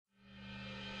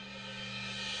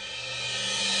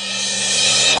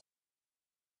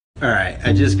Alright,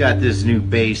 I just got this new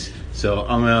bass, so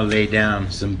I'm gonna lay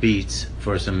down some beats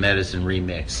for some Medicine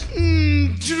Remix.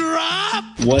 Drop!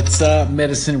 What's up,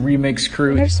 Medicine Remix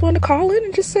crew? I just wanted to call in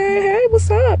and just say, hey,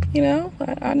 what's up? You know,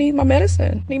 I need my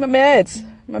medicine. I need my meds.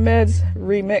 My meds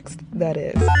remixed, that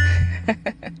is.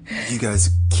 You guys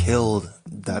killed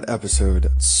that episode.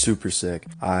 Super sick.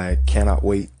 I cannot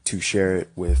wait to share it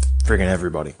with friggin'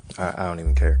 everybody. I don't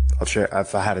even care. I'll share.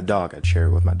 If I had a dog, I'd share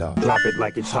it with my dog. Drop it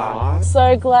like it's hot.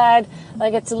 So glad I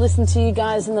get to listen to you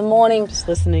guys in the morning. Just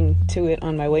listening to it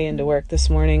on my way into work this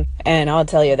morning. And I'll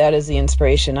tell you, that is the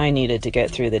inspiration I needed to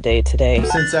get through the day today.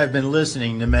 Since I've been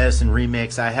listening to Medicine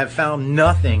Remix, I have found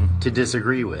nothing to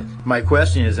disagree with. My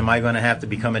question is, am I going to have to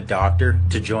become a doctor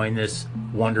to join this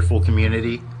wonderful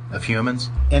community of humans?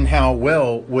 And how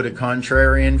well would a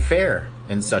contrarian fare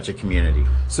in such a community?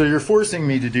 So you're forcing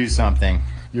me to do something.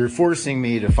 You're forcing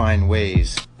me to find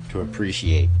ways to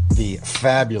appreciate the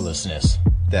fabulousness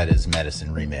that is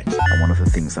Medicine Remix. And one of the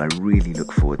things that I really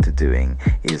look forward to doing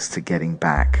is to getting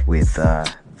back with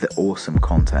the awesome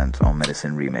content on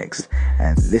Medicine Remixed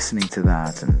and listening to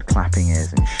that and clapping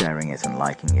it and sharing it and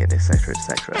liking it, etc.,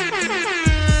 etc.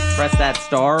 Press that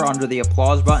star under the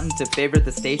applause button to favorite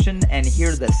the station and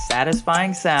hear the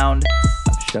satisfying sound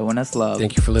of showing us love.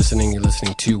 Thank you for listening. You're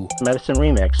listening to Medicine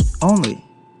Remix. Only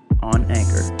on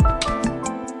Anchor.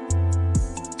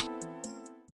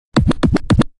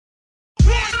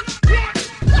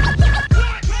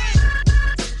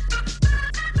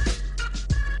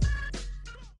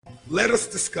 Let us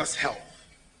discuss health.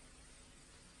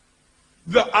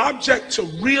 The object to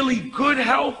really good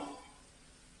health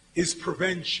is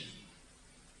prevention.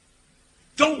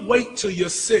 Don't wait till you're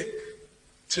sick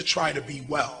to try to be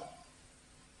well.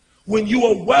 When you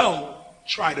are well,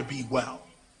 try to be well.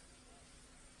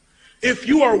 If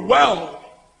you are well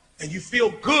and you feel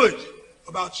good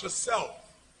about yourself,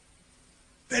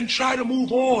 then try to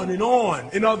move on and on.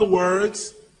 In other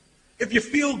words, if you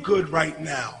feel good right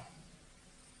now,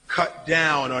 cut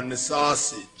down on the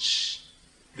sausage,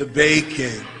 the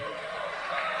bacon,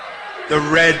 the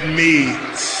red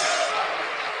meat.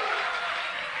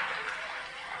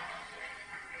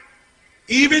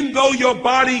 Even though your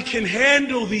body can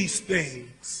handle these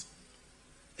things,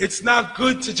 it's not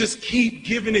good to just keep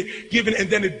giving it, and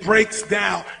then it breaks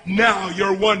down. Now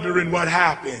you're wondering what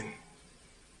happened.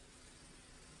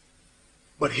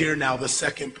 But here now the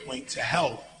second point to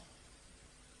health.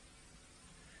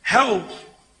 Health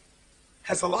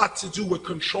has a lot to do with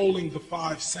controlling the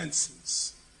five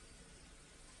senses.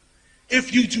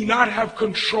 If you do not have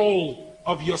control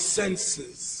of your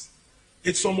senses,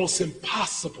 it's almost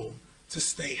impossible to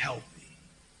stay healthy.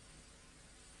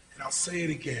 And I'll say it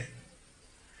again.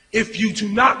 If you do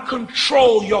not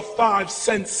control your five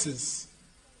senses,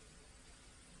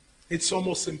 it's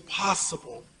almost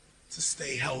impossible to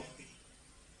stay healthy.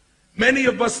 Many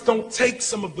of us don't take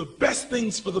some of the best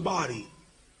things for the body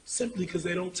simply because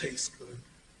they don't taste good.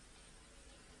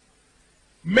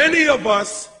 Many of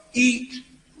us eat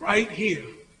right here.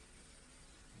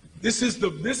 This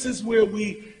is where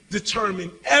we determine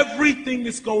everything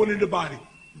that's going in the body,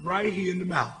 right here in the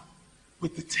mouth,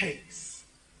 with the taste.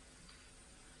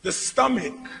 The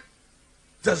stomach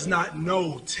does not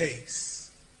know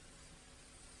taste.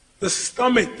 The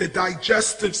stomach, the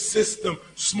digestive system,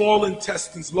 small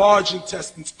intestines, large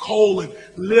intestines, colon,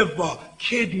 liver,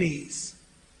 kidneys,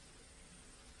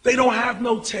 they don't have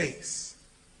no taste.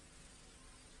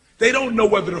 They don't know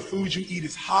whether the food you eat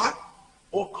is hot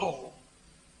or cold.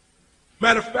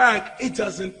 Matter of fact,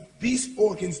 these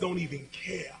organs don't even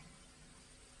care.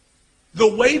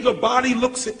 The way the body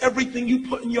looks at everything you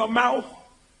put in your mouth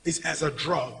is as a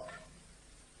drug.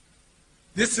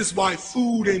 This is why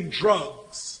food and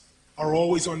drugs are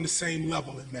always on the same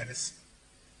level in medicine.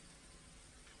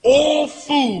 All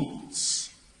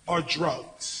foods are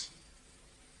drugs.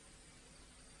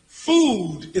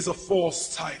 Food is a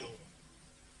false title.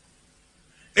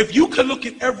 If you could look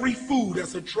at every food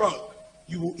as a drug,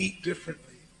 you will eat differently.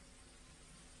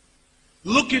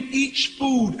 Look at each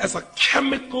food as a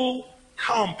chemical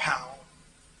compound.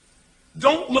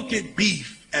 Don't look at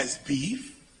beef as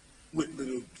beef with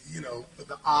little, with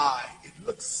the eye. It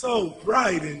looks so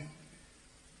bright and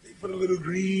they put a little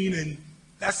green and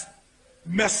that's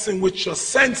messing with your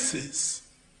senses.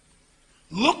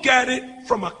 Look at it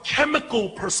from a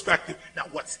chemical perspective. Now,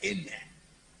 what's in there?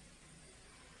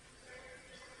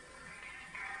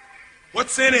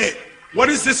 What's in it? What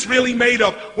is this really made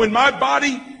of? When my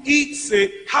body eats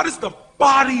it, how does the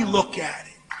body look at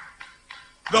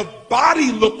it? The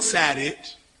body looks at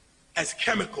it as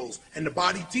chemicals, and the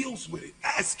body deals with it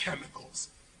as chemicals.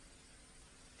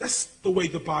 That's the way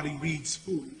the body reads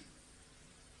food.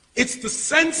 It's the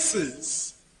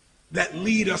senses that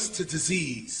lead us to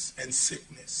disease and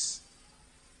sickness.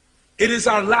 It is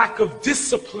our lack of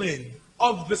discipline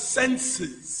of the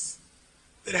senses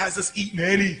that has us eating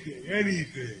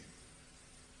anything.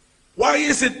 Why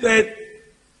is it that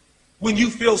when you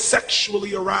feel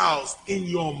sexually aroused in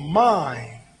your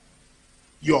mind,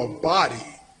 your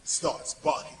body starts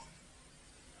bugging?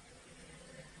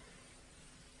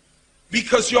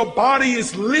 Because your body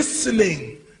is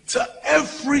listening to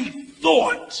every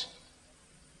thought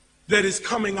that is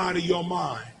coming out of your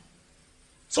mind.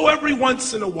 So every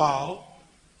once in a while,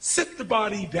 sit the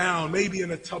body down, maybe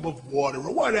in a tub of water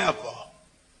or whatever,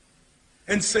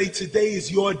 and say, today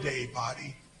is your day,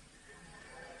 body.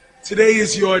 Today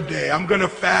is your day. I'm going to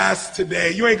fast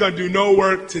today. You ain't going to do no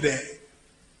work today.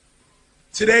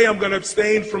 Today I'm going to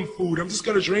abstain from food. I'm just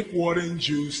going to drink water and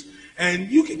juice.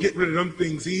 And you can get rid of them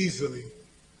things easily.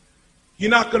 You're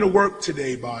not going to work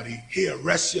today, body. Here,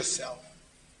 rest yourself.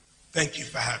 Thank you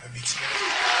for having me today.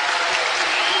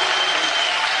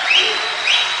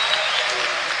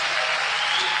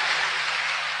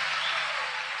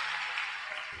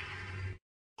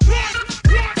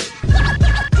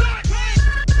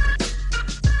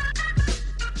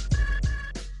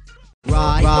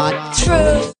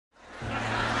 True.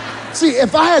 See,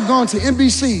 if I had gone to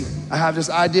NBC, I have this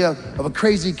idea of a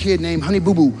crazy kid named Honey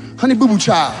Boo Boo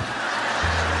Child.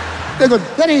 They go,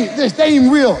 that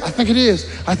ain't real. I think it is.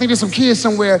 I think there's some kid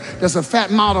somewhere that's a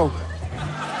fat model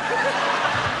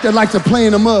that like to play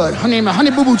in the mud. Her name is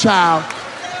Honey Boo Boo Child.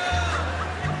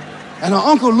 And her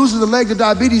uncle loses a leg to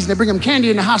diabetes and they bring him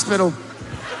candy in the hospital.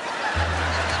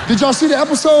 Did y'all see the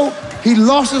episode? He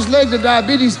lost his leg to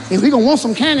diabetes and he gonna want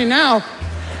some candy now.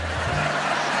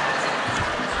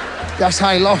 That's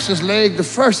how he lost his leg the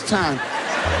first time.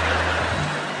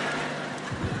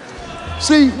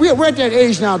 See, we're at that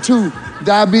age now too.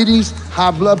 Diabetes,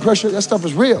 high blood pressure, that stuff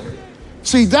is real.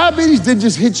 See, diabetes didn't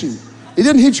just hit you. It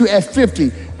didn't hit you at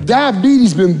 50.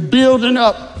 Diabetes been building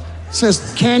up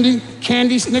since candy,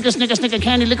 Snicker,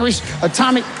 candy, licorice,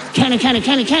 atomic,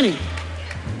 candy.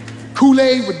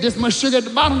 Kool-Aid with this much sugar at the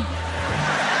bottom.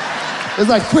 It's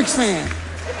like quicksand.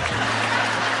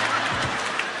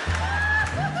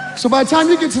 So by the time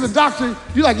you get to the doctor,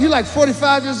 you're like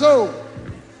 45 years old.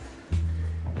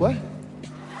 What?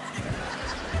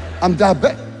 I'm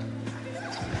diabetic.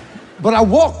 But I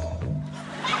walk.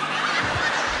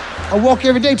 I walk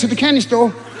every day to the candy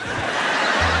store.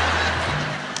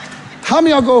 How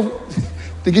many of y'all go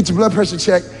to get your blood pressure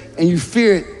checked and you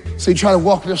fear it, so you try to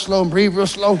walk real slow and breathe real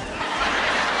slow?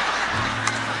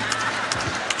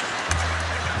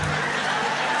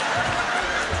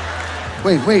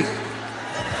 Wait.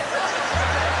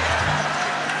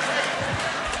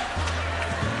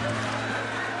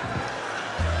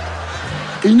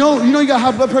 You know you got high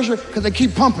blood pressure because they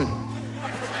keep pumping.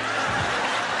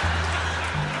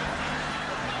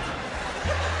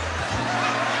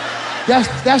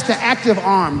 That's the active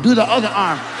arm. Do the other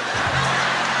arm.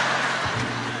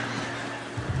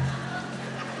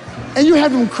 And you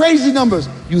have them crazy numbers.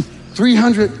 You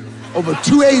 300 over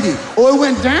 280. Oh, it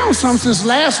went down some since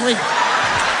last week.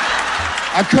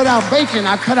 I cut out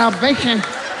bacon.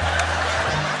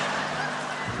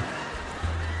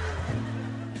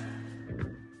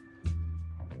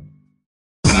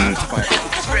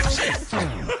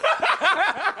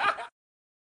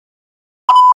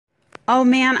 Oh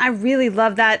man, I really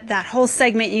love that whole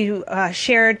segment you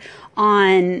shared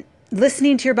on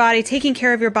listening to your body, taking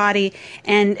care of your body,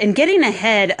 and getting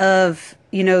ahead of,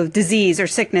 disease or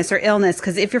sickness or illness.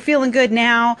 Because if you're feeling good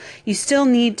now, you still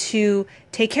need to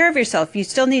take care of yourself. You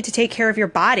still need to take care of your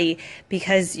body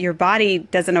because your body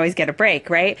doesn't always get a break,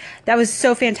 right? That was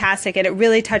so fantastic. And it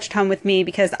really touched home with me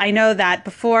because I know that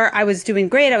before I was doing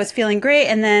great, I was feeling great.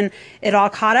 And then it all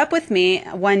caught up with me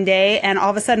one day. And all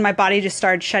of a sudden my body just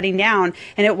started shutting down.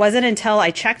 And it wasn't until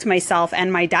I checked myself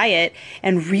and my diet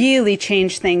and really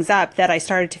changed things up that I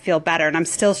started to feel better. And I'm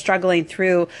still struggling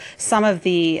through some of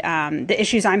the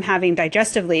issues I'm having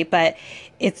digestively, but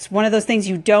it's one of those things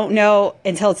you don't know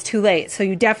until it's too late. So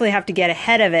you definitely have to get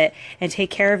ahead of it and take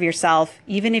care of yourself,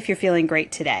 even if you're feeling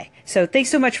great today. So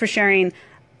thanks so much for sharing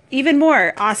even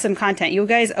more awesome content. You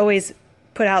guys always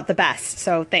put out the best.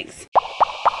 So thanks.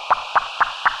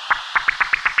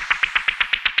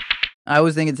 I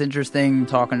always think it's interesting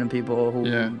talking to people who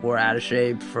were out of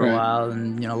shape for a Right. while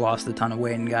and, lost a ton of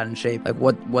weight and got in shape. Like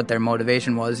what their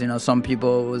motivation was. Some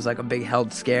people it was like a big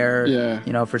health scare.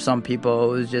 Yeah. For some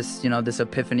people it was just, this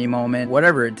epiphany moment.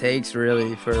 Whatever it takes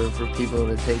really for people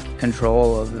to take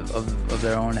control of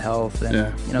their own health.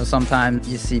 And, sometimes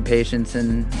you see patients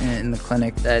in the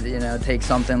clinic that, take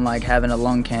something like having a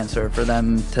lung cancer for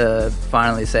them to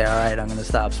finally say, all right, I'm going to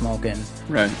stop smoking.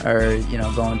 Right. Or,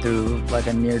 going through like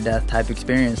a near-death type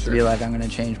experience to be like, I'm going to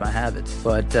change my habits.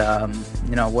 But,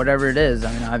 whatever it is,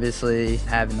 I mean, obviously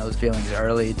having those feelings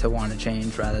early to want to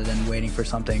change rather than waiting for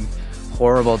something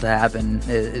horrible to happen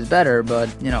is better, but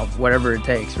whatever it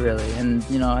takes really. And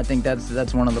I think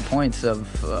that's one of the points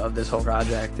of this whole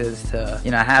project is to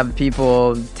have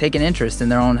people take an interest in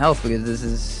their own health, because this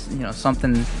is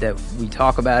something that we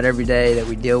talk about every day, that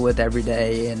we deal with every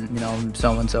day, and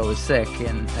so and so is sick,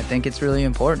 and I think it's really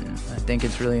important. I think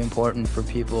it's really important for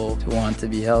people to want to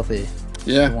be healthy.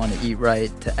 Yeah. To want to eat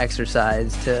right, to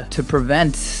exercise, to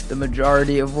prevent the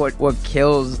majority of what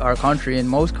kills our country and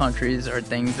most countries are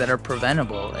things that are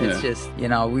preventable. It's just,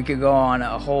 we could go on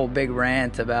a whole big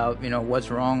rant about, what's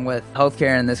wrong with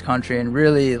healthcare in this country. And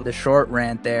really the short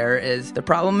rant there is the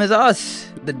problem is us,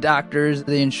 the doctors,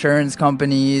 the insurance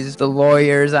companies, the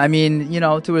lawyers. I mean,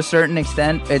 to a certain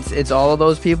extent, it's all of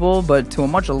those people, but to a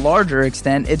much larger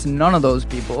extent, it's none of those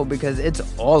people, because it's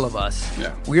all of us.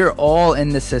 Yeah. We're all in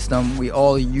the system. We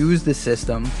all use the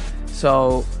system.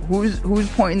 So who's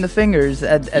pointing the fingers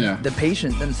at the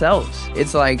patient themselves?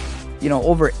 It's like,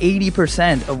 over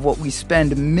 80% of what we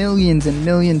spend millions and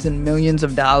millions and millions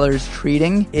of dollars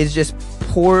treating is just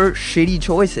poor, shitty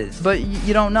choices. But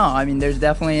you don't know. I mean, there's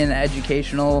definitely an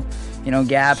educational,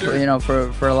 gap,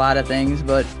 for a lot of things,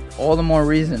 but all the more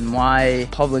reason why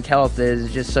public health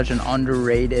is just such an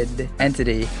underrated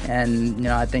entity. And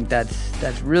I think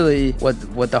that's really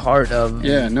what the heart of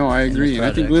I agree. And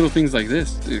I think little things like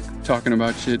this, talking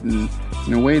about shit in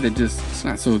a way that just it's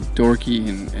not so dorky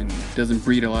and doesn't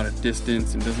breed a lot of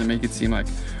distance and doesn't make it seem like,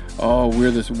 oh, we're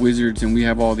the wizards and we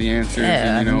have all the answers.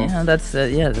 And, that's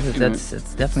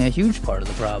it's definitely a huge part of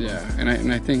the problem. Yeah,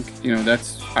 and I think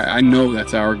I know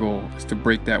that's our goal, is to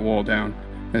break that wall down.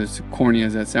 As corny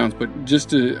as that sounds, but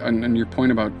just on your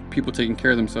point about people taking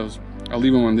care of themselves, I'll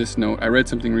leave them on this note. I read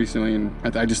something recently and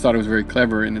I just thought it was very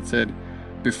clever, and it said,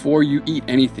 before you eat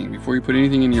anything, before you put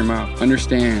anything in your mouth,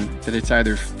 understand that it's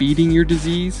either feeding your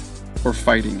disease or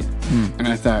fighting it. And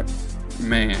I thought,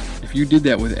 man, if you did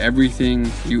that with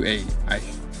everything you ate, I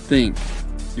think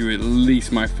you at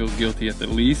least might feel guilty at the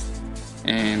least,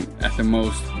 and at the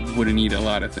most wouldn't eat a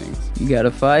lot of things. You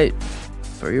gotta fight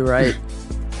for your right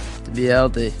to be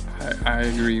healthy. I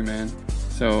agree, man.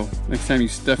 So next time you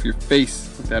stuff your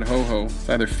face with that ho-ho, it's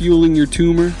either fueling your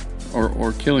tumor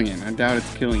or killing it. I doubt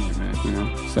it's killing you,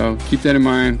 man. So keep that in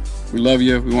mind. We love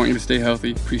you. We want you to stay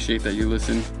healthy. Appreciate that you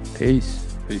listen.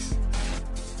 Peace. Peace.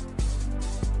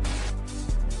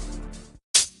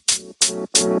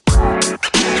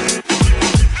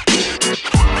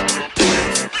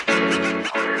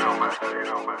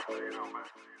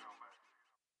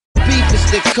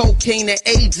 The cocaine and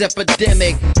AIDS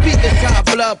epidemic. Beef is high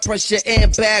blood pressure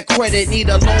and bad credit. Need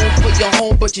a loan for your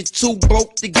home, but you're too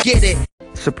broke to get it.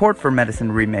 Support for Medicine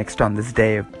Remixed on this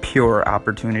day of pure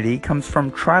opportunity comes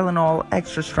from Tylenol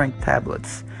Extra Strength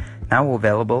Tablets, now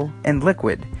available in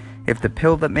liquid. If the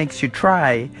pill that makes you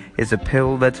try is a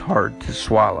pill that's hard to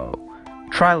swallow.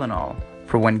 Tylenol,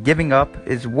 for when giving up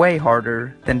is way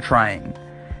harder than trying.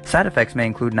 Side effects may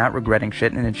include not regretting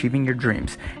shit and achieving your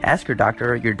dreams. Ask your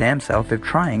doctor or your damn self if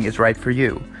trying is right for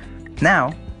you.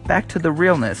 Now, back to the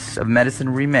realness of Medicine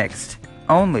Remixed,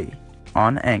 only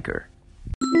on Anchor.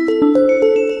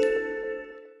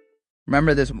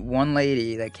 Remember this one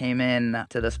lady that came in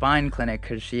to the spine clinic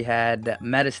because she had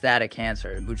metastatic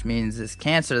cancer, which means this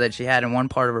cancer that she had in one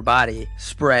part of her body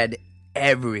spread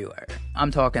everywhere.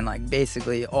 I'm talking like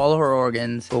basically all her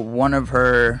organs, but one of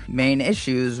her main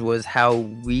issues was how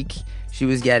weak she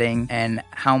was getting and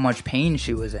how much pain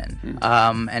she was in.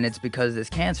 And it's because this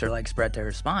cancer like spread to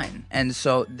her spine. And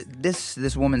so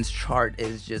this woman's chart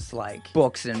is just like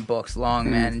books and books long,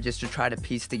 man, just to try to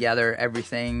piece together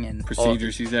everything and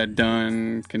procedures she's had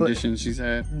done, conditions she's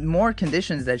had. More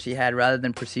conditions that she had rather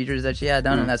than procedures that she had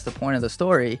done. And that's the point of the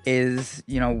story is,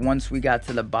 once we got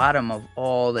to the bottom of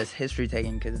all this history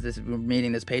taking, because we're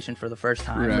meeting this patient for the first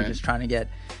time, we're just trying to get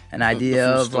an idea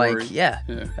of like,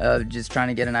 just trying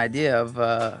to get an idea of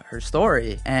her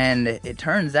story. And it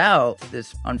turns out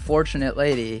this unfortunate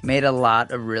lady made a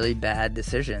lot of really bad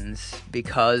decisions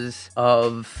because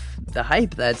of the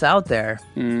hype that's out there,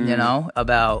 you know,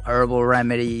 about herbal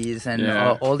remedies and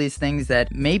all these things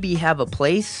that maybe have a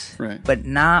place, but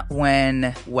not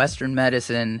when Western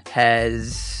medicine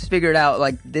has figured out,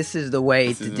 like, this is the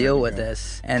way to deal with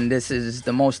this, and this is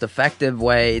the most effective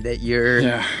way that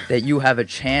that you have a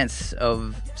chance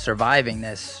of surviving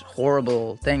this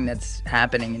horrible thing that's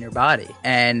happening in your body.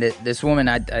 And this woman,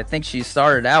 I think she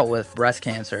started out with breast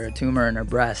cancer, a tumor in her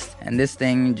breast, and this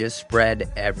thing just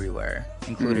spread everywhere,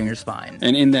 including her spine.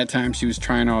 And in that time, she was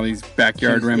trying all these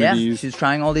backyard remedies. Yeah, she was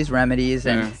trying all these remedies,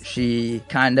 and she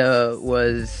kind of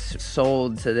was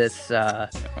sold to this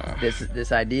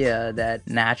this idea that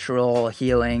natural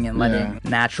healing and letting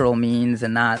natural means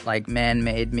and not like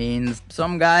man-made means.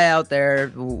 Some guy out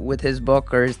there with his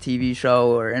book or his TV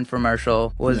show or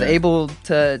infomercial was able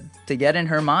to get in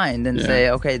her mind and say,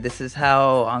 okay, this is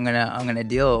how I'm gonna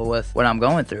deal with what I'm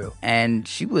going through. And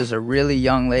she was a really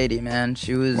young lady, man.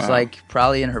 She was like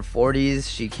probably in her 40s.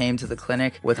 She came to the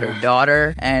clinic with her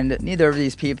daughter, and neither of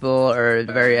these people are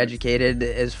very educated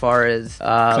as far as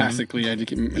classically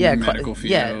educated in the medical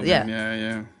field.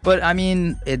 Yeah. But I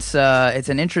mean, it's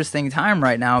an interesting time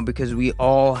right now because we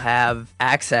all have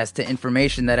access to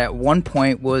information that at one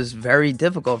point was very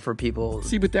difficult for people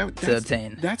to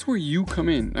obtain. That's where you come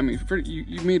in. I mean,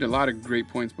 you made a lot of great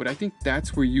points, but I think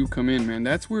that's where you come in, man.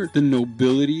 That's where the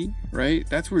nobility, right?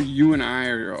 That's where you and I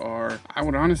are, I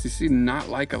would honestly say, not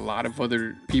like a lot of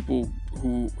other people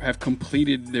who have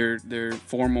completed their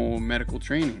formal medical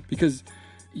training, because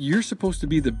you're supposed to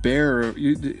be the bearer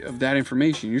of that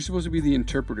information. You're supposed to be the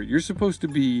interpreter. You're supposed to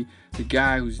be the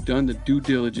guy who's done the due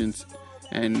diligence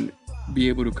and be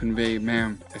able to convey,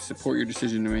 ma'am, I support your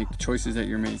decision to make the choices that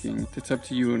you're making. It's up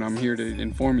to you, and I'm here to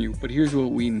inform you. But here's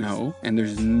what we know, and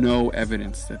there's no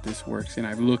evidence that this works, and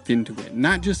I've looked into it.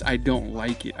 Not just I don't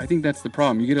like it. I think that's the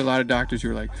problem. You get a lot of doctors who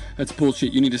are like, that's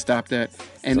bullshit, you need to stop that.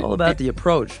 And it's all about the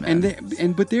approach, man.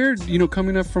 But they're,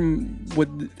 coming up from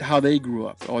how they grew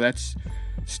up. Oh, that's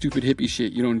stupid hippie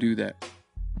shit. You don't do that.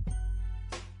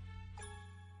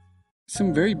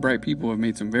 Some very bright people have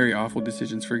made some very awful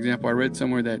decisions. For example, I read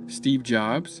somewhere that Steve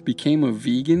Jobs became a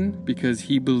vegan because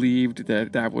he believed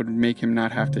that would make him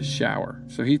not have to shower.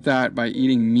 So he thought by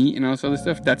eating meat and all this other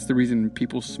stuff, that's the reason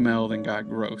people smelled and got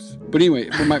gross. But anyway,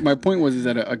 my point was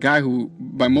that a guy who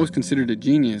by most considered a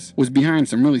genius was behind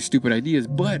some really stupid ideas.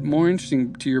 But more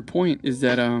interesting to your point is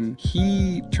that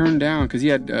he turned down, because he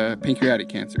had pancreatic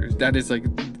cancer. That is like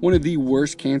one of the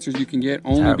worst cancers you can get,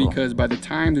 only because by the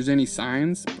time there's any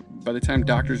signs, by the time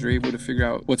doctors are able to figure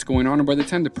out what's going on, or by the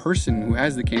time the person who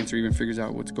has the cancer even figures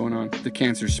out what's going on, the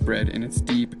cancer's spread and it's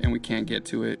deep and we can't get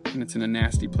to it and it's in a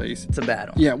nasty place. It's a bad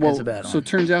one. Yeah, well, it's a bad one. So it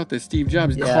turns out that Steve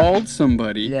Jobs called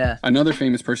somebody, another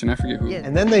famous person, I forget who. Yeah.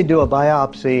 And then they do a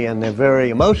biopsy and they're very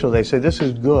emotional. They say, this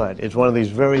is good. It's one of these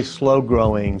very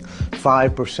slow-growing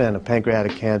 5% of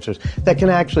pancreatic cancers that can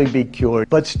actually be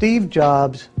cured. But Steve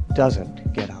Jobs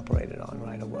doesn't get operated on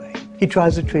right away. He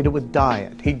tries to treat it with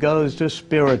diet. He goes to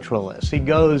spiritualists. He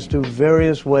goes to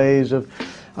various ways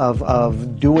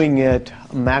of doing it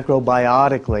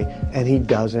macrobiotically, and he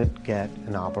doesn't get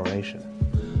an operation.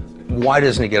 Why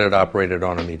doesn't he get it operated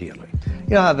on immediately?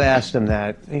 I've asked him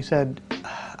that. He said,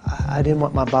 I didn't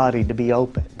want my body to be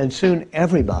open. And soon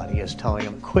everybody is telling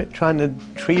him, quit trying to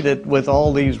treat it with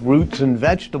all these roots and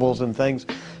vegetables and things.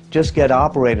 Just get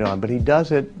operated on. But he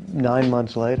does it 9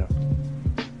 months later.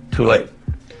 Too late.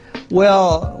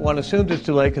 Well, one assumes it's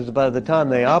too late because by the time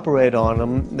they operate on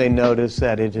him, they notice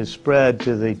that it has spread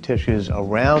to the tissues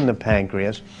around the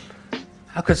pancreas.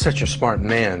 How could such a smart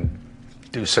man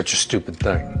do such a stupid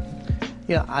thing?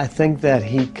 I think that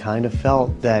he kind of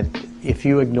felt that if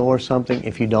you ignore something,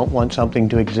 if you don't want something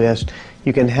to exist,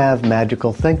 you can have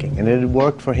magical thinking, and it had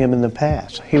worked for him in the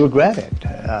past. He regretted,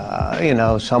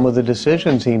 some of the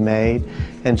decisions he made,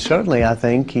 and certainly I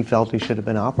think he felt he should have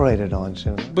been operated on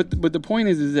sooner. But the point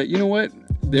is that, you know what?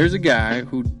 There's a guy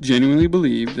who genuinely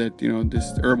believed that,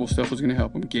 this herbal stuff was going to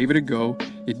help him, gave it a go,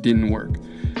 it didn't work.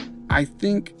 I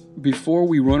think before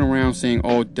we run around saying,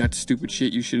 oh, that's stupid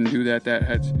shit, you shouldn't do that,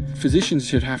 physicians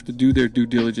should have to do their due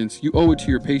diligence. You owe it to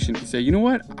your patient to say, you know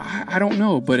what, I don't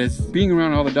know, but as being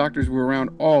around all the doctors we're around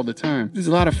all the time, there's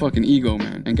a lot of fucking ego,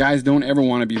 man. And guys don't ever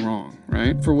want to be wrong,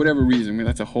 right? For whatever reason. I mean,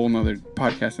 that's a whole nother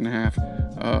podcast and a half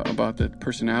about the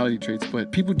personality traits,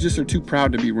 but people just are too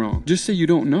proud to be wrong. Just say you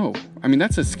don't know. I mean,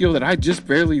 that's a skill that I just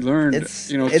barely learned,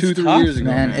 It's 2-3 tough, years ago,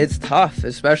 man. It's tough,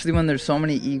 especially when there's so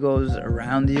many egos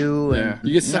around you. Yeah, And,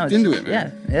 you get sucked into it,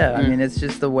 man. Yeah. I mean, it's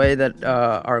just the way that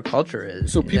our culture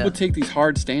is. So people Yeah. take these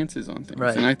hard stances on things.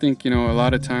 Right. And I think, a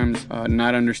lot of times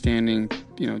not understanding,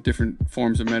 different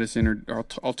forms of medicine or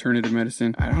alternative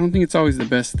medicine, I don't think it's always the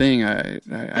best thing.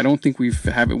 I don't think we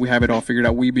have it all figured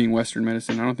out. We being Western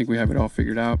medicine, I don't think we have it all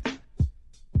figured out.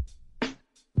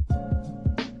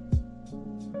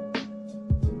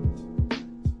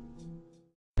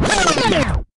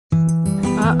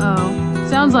 Uh-oh.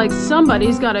 Sounds like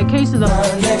somebody's got a case of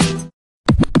the...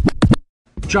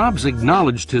 Jobs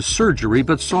acknowledged his surgery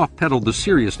but soft-pedaled the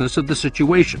seriousness of the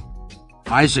situation.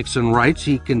 Isaacson writes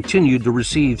he continued to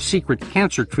receive secret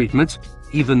cancer treatments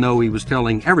even though he was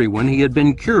telling everyone he had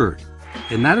been cured.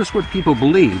 And that is what people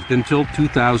believed until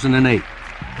 2008.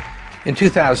 In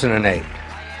 2008,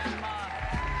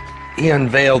 he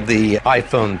unveiled the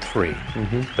iPhone 3,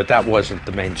 but that wasn't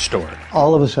the main story.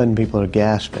 All of a sudden, people are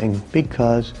gasping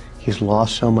because he's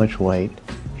lost so much weight,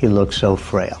 he looks so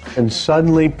frail. And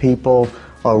suddenly people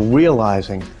are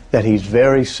realizing that he's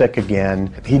very sick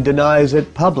again. He denies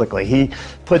it publicly. He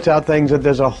puts out things that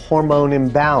there's a hormone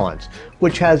imbalance,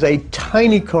 which has a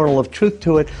tiny kernel of truth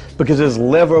to it because his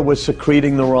liver was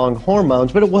secreting the wrong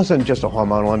hormones, but it wasn't just a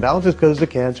hormonal imbalance, it's because the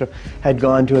cancer had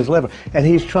gone to his liver. And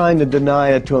he's trying to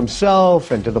deny it to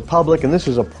himself and to the public, and this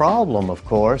is a problem, of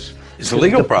course. It's a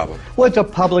legal problem. Well, it's a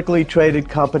publicly traded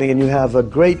company, and you have a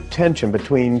great tension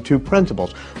between two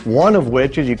principles. One of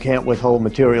which is you can't withhold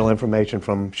material information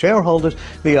from shareholders.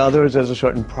 The other is there's a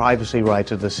certain privacy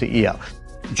rights of the CEO.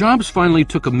 Jobs finally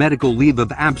took a medical leave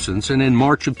of absence and in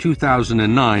March of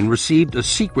 2009 received a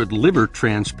secret liver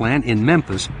transplant in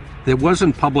Memphis that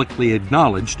wasn't publicly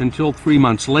acknowledged until 3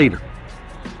 months later.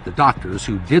 The doctors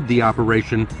who did the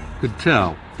operation could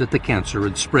tell that the cancer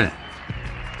had spread.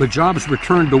 But Jobs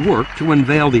returned to work to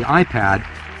unveil the iPad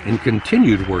and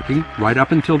continued working right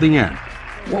up until the end.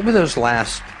 What were those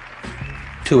last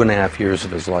 2.5 years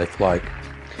of his life like?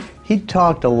 He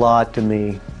talked a lot to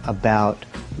me about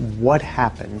what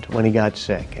happened when he got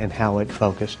sick and how it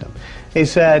focused him. He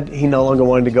said he no longer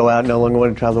wanted to go out, no longer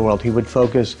wanted to travel the world. He would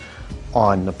focus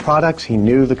on the products. He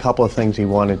knew the couple of things he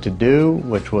wanted to do,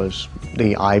 which was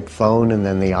the iPhone and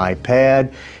then the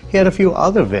iPad. He had a few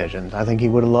other visions. I think he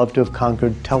would have loved to have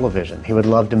conquered television. He would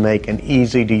love to make an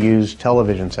easy-to-use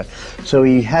television set. So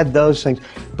he had those things,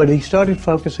 but he started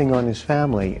focusing on his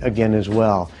family again as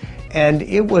well. And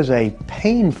it was a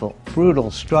painful,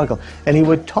 brutal struggle. And he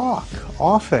would talk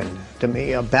often to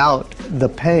me about the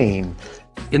pain.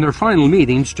 In their final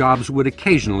meetings, Jobs would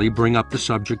occasionally bring up the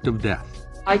subject of death.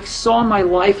 I saw my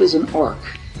life as an arc,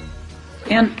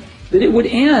 and that it would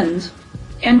end,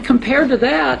 and compared to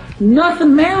that,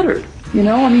 nothing mattered.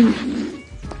 I mean,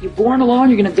 you're born alone,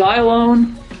 you're going to die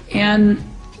alone, and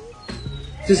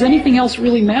does anything else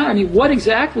really matter? I mean, what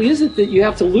exactly is it that you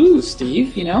have to lose,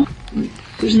 Steve?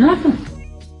 There's nothing.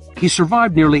 He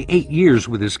survived nearly 8 years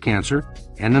with his cancer,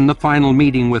 and in the final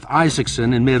meeting with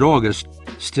Isaacson in mid-August,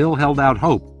 still held out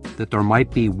hope that there might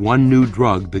be one new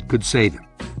drug that could save him.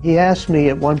 He asked me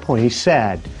at one point, he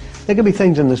said, there could be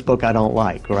things in this book I don't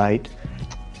like, right?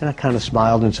 And I kind of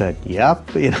smiled and said, yep,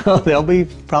 there'll be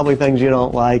probably things you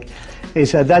don't like. He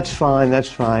said, that's fine,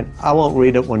 I won't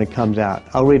read it when it comes out.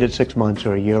 I'll read it 6 months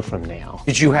or a year from now.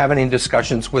 Did you have any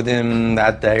discussions with him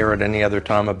that day or at any other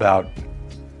time about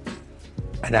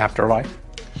an afterlife?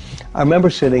 I remember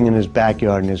sitting in his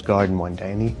backyard in his garden one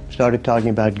day, and he started talking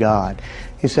about God.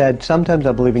 He said, sometimes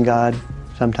I believe in God,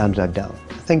 sometimes I don't.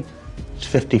 I think it's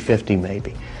 50-50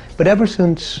 maybe. But ever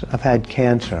since I've had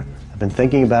cancer, I've been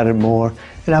thinking about it more,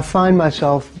 and I find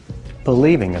myself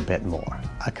believing a bit more.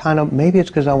 Maybe it's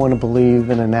because I want to believe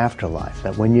in an afterlife,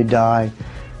 that when you die,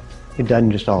 it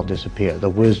doesn't just all disappear. The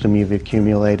wisdom you've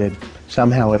accumulated,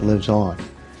 somehow it lives on.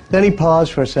 Then he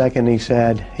paused for a second and he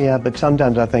said, yeah, but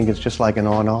sometimes I think it's just like an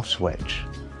on-off switch.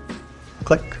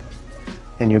 Click,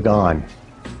 and you're gone.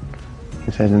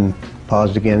 He said, and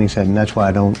paused again, he said, and that's why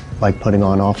I don't like putting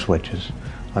on-off switches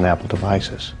on Apple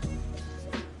devices.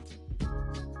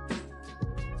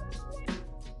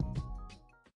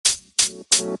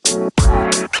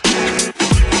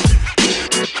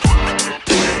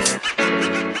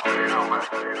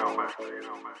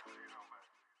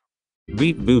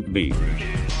 Beep boop beep.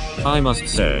 I must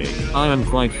say, I am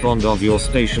quite fond of your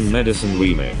station Medicine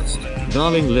Remixed.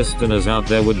 Darling listeners out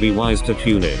there would be wise to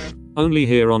tune in. Only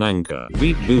here on Anchor.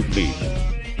 Beep boop beep.